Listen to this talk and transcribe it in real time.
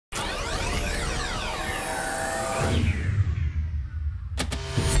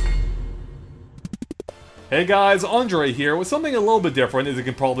Hey guys, Andre here with something a little bit different, as you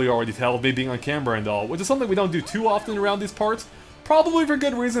can probably already tell, me being on camera and all, which is something we don't do too often around these parts, probably for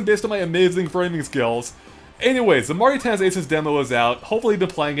good reason based on my amazing framing skills. Anyways, the Mario Tennis Aces demo is out. Hopefully you've been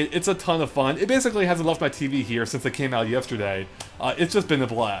playing it. It's a ton of fun. It basically hasn't left my TV here since it came out yesterday. It's just been a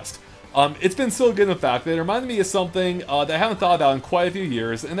blast. It's been so good in fact that it reminded me of something that I haven't thought about in quite a few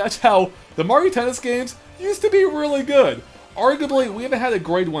years, and that's how the Mario Tennis games used to be really good. Arguably, we haven't had a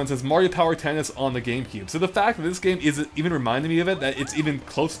great one since Mario Power Tennis on the GameCube, so the fact that this game is even reminding me of it, that it's even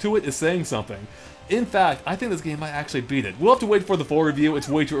close to it, is saying something. In fact, I think this game might actually beat it. We'll have to wait for the full review, it's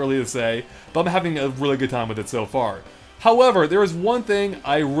way too early to say, but I'm having a really good time with it so far. However, there is one thing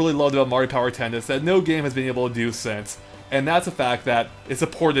I really loved about Mario Power Tennis that no game has been able to do since, and that's the fact that it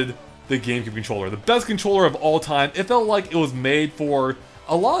supported the GameCube controller. The best controller of all time. It felt like it was made for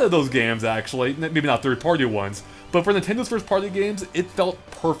a lot of those games, actually. Maybe not third-party ones, but for Nintendo's first-party games, it felt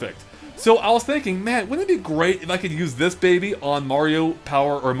perfect. So I was thinking, man, wouldn't it be great if I could use this baby on Mario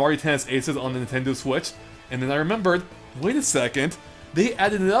Power or Mario Tennis Aces on the Nintendo Switch? And then I remembered, wait a second, they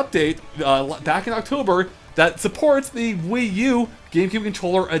added an update back in October that supports the Wii U GameCube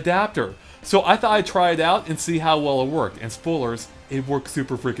controller adapter. So I thought I'd try it out and see how well it worked. And spoilers, it works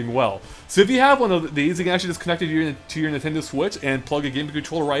super freaking well. So if you have one of these, you can actually just connect it to your Nintendo Switch and plug a GameCube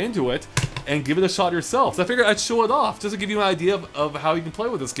controller right into it and give it a shot yourself. So I figured I'd show it off just to give you an idea of how you can play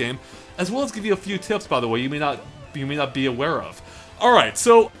with this game, as well as give you a few tips, by the way, you may not be aware of. Alright,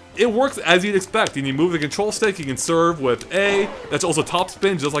 so it works as you'd expect. And you move the control stick, you can serve with A, that's also top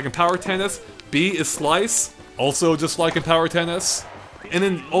spin, just like in Power Tennis. B is slice, also just like in Power Tennis. And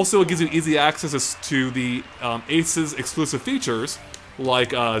then also it gives you easy access to the Aces exclusive features,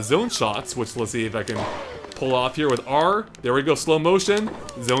 like zone shots, which let's see if I can pull off here with R. There we go, slow motion,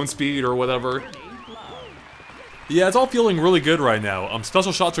 zone speed or whatever. Yeah, it's all feeling really good right now.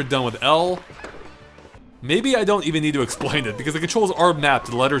 Special shots are done with L. Maybe I don't even need to explain it, because the controls are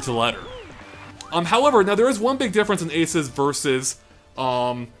mapped letter to letter. However, now there is one big difference in Aces versus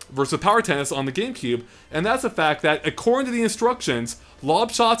Power Tennis on the GameCube, and that's the fact that, according to the instructions,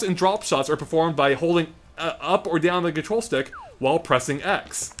 lob shots and drop shots are performed by holding up or down the control stick while pressing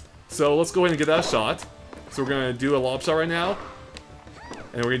X. So let's go ahead and get that shot. So we're going to do a lob shot right now,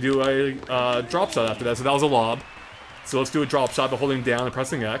 and we're going to do a drop shot after that. So that was a lob. So let's do a drop shot by holding down and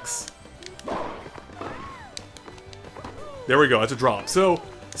pressing X. There we go, that's a drop. So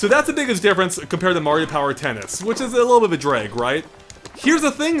that's the biggest difference compared to Mario Power Tennis, which is a little bit of a drag, right? Here's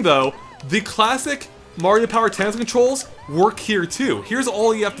the thing though, the classic Mario Power Tennis controls work here too. Here's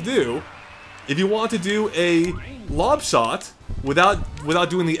all you have to do. If you want to do a lob shot without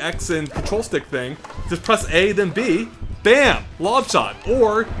doing the X and control stick thing, just press A then B, bam, lob shot.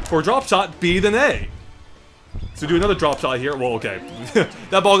 Or for a drop shot, B then A. So do another drop shot here. Well, okay,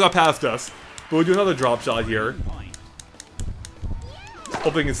 that ball got past us, but we'll do another drop shot here.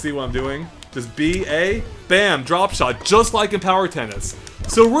 Hopefully you can see what I'm doing. Just B, A, bam, drop shot, just like in Power Tennis.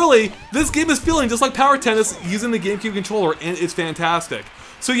 So really, this game is feeling just like Power Tennis using the GameCube controller, and it's fantastic.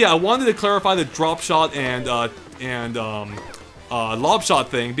 So yeah, I wanted to clarify the drop shot and lob shot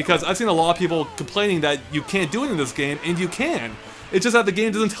thing, because I've seen a lot of people complaining that you can't do it in this game, and you can. It's just that the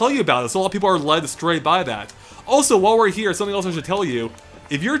game doesn't tell you about it, so a lot of people are led astray by that. Also, while we're here, something else I should tell you.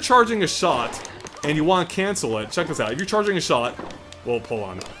 If you're charging a shot, and you want to cancel it, check this out. If you're charging a shot, well, hold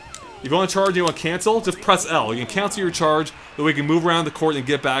on. If you want to charge and you want to cancel, just press L. You can cancel your charge, that way you can move around the court and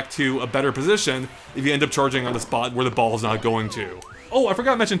get back to a better position if you end up charging on the spot where the ball is not going to. Oh, I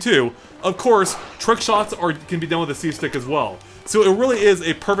forgot to mention too, of course, trick shots can be done with the C-stick as well. So it really is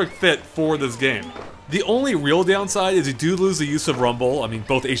a perfect fit for this game. The only real downside is you do lose the use of rumble, I mean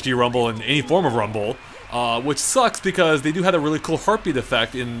both HD rumble and any form of rumble, which sucks because they do have a really cool heartbeat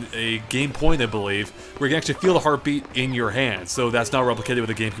effect in a game point, I believe, where you can actually feel the heartbeat in your hand, so that's not replicated with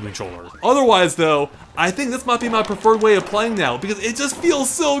a GameCube controller. Otherwise though, I think this might be my preferred way of playing now, because it just feels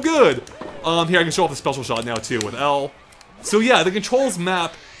so good! Here I can show off the special shot now too, with L. So yeah, the controls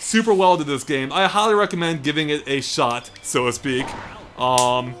map super well to this game. I highly recommend giving it a shot, so to speak.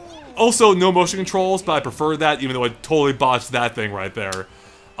 Also, no motion controls, but I prefer that, even though I totally botched that thing right there.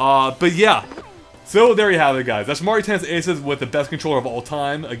 But yeah. So there you have it, guys. That's Mario Tennis Aces with the best controller of all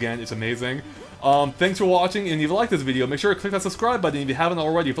time. Again, it's amazing. Thanks for watching, and if you liked this video, make sure to click that subscribe button if you haven't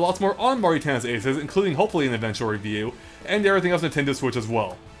already for lots more on Mario Tennis Aces, including hopefully an eventual review, and everything else on Nintendo Switch as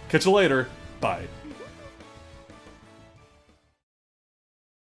well. Catch you later. Bye.